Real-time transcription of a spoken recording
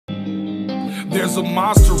There's a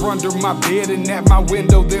monster under my bed, and at my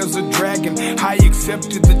window there's a dragon. I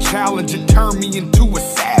accepted the challenge, it turned me into a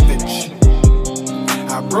savage.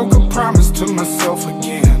 I broke a promise to myself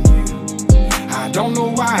again. I don't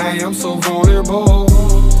know why I am so vulnerable.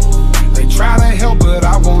 They try to help, but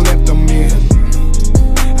I won't let them in.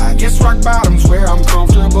 I guess rock bottom's where I'm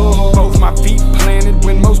comfortable. Both my feet planted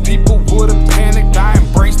when most people would've panicked. I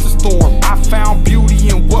embraced the storm, I found beauty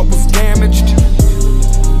in what was damaged.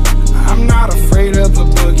 I'm not afraid of the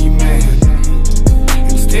boogeyman.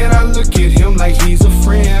 Instead I look at him like he's a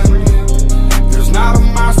friend. There's not a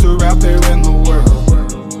monster out there in the world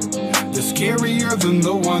that's scarier than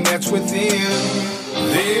the one that's within.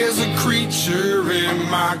 There's a creature in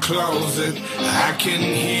my closet, I can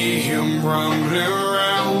hear him rumbling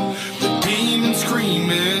around. The demon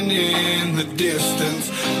screaming in the distance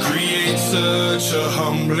creates such a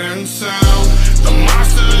humbling sound. The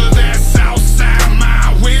monster that's outside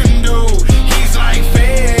my window, he's like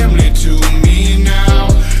family to me now.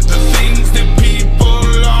 The things that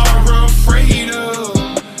people are afraid of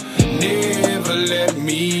never let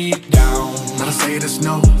me down. Not to say it's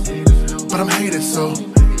no, but I'm hated so.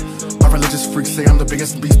 My religious freaks say I'm the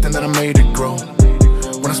biggest beast and that I made it grow.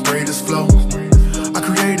 When I spray this flow, I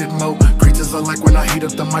created mo. Creatures are like when I heat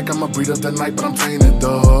up the mic, I'm a breed of the night, but I'm tainted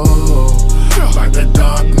though. By the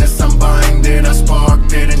darkness I'm binded, I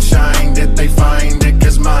sparked it and shined it. They find it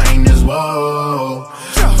cause mine is woe.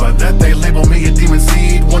 For that they label me a demon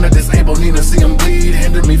seed. Wanna disable me to see them bleed,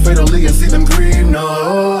 hinder me fatally and see them grieve,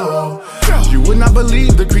 no. You would not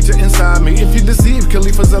believe the creature inside me if you deceive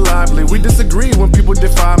Khalifa's lively. We disagree when people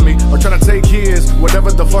defy me or try to take his.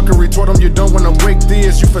 Whatever the fuckery toward them, you don't wanna wake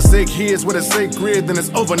this. You forsake his with a sacred, then it's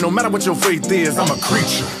over no matter what your faith is. I'm a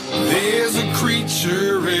creature. There's a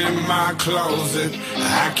creature in my closet,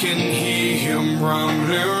 I can hear him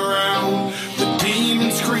rumbling around. The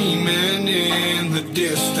demon screaming in the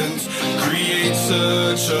distance creates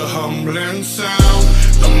such a humbling sound.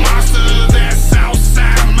 The monster that's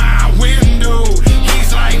outside my window,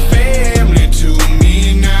 he's like family to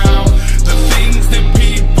me now. The things that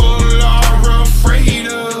people are afraid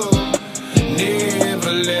of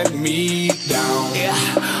never let me down. Yeah,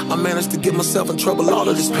 I managed to get myself in trouble, all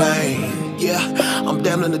of this pain. Yeah, I'm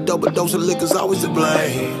damn in a double dose of liquor's always to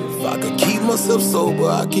blame. If I could keep myself sober,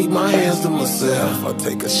 I keep my hands to myself. I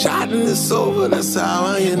take a shot and it's over, that's how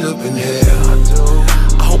I end up in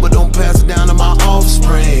hell. I hope I don't pass it down to my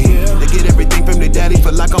offspring. They get everything from their daddy,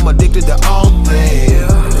 feel like I'm addicted to all things.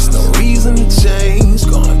 And there's no reason to change,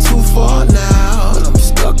 gone too far now. And I'm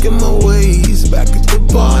stuck in my ways, back at the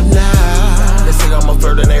bar now. They say I'm a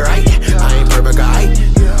flirt and they right, I ain't perfect, alright.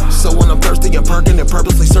 So when I'm thirsty and perking and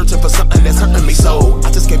purposely searching for something that's hurting me so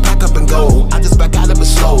I just can't pack up and go, I just back out of it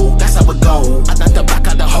slow. That's how it go, I knock the back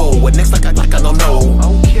out the hole. What next like I don't know.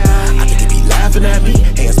 I think they be laughing at me,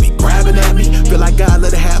 hands be grabbing at me. Feel like God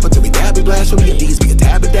let it happen to me, that be blasphemy. And these be a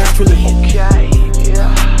tab and naturally.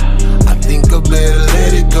 I think I better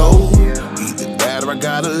let it go. Either that or I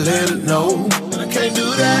gotta let it know. And I can't do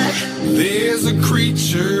that. There's a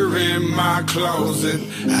creature in my closet,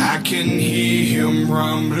 I can hear him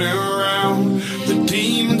rumbling around. The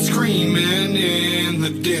demon screaming in the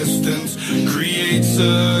distance creates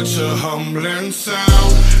such a humbling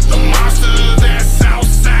sound. The monster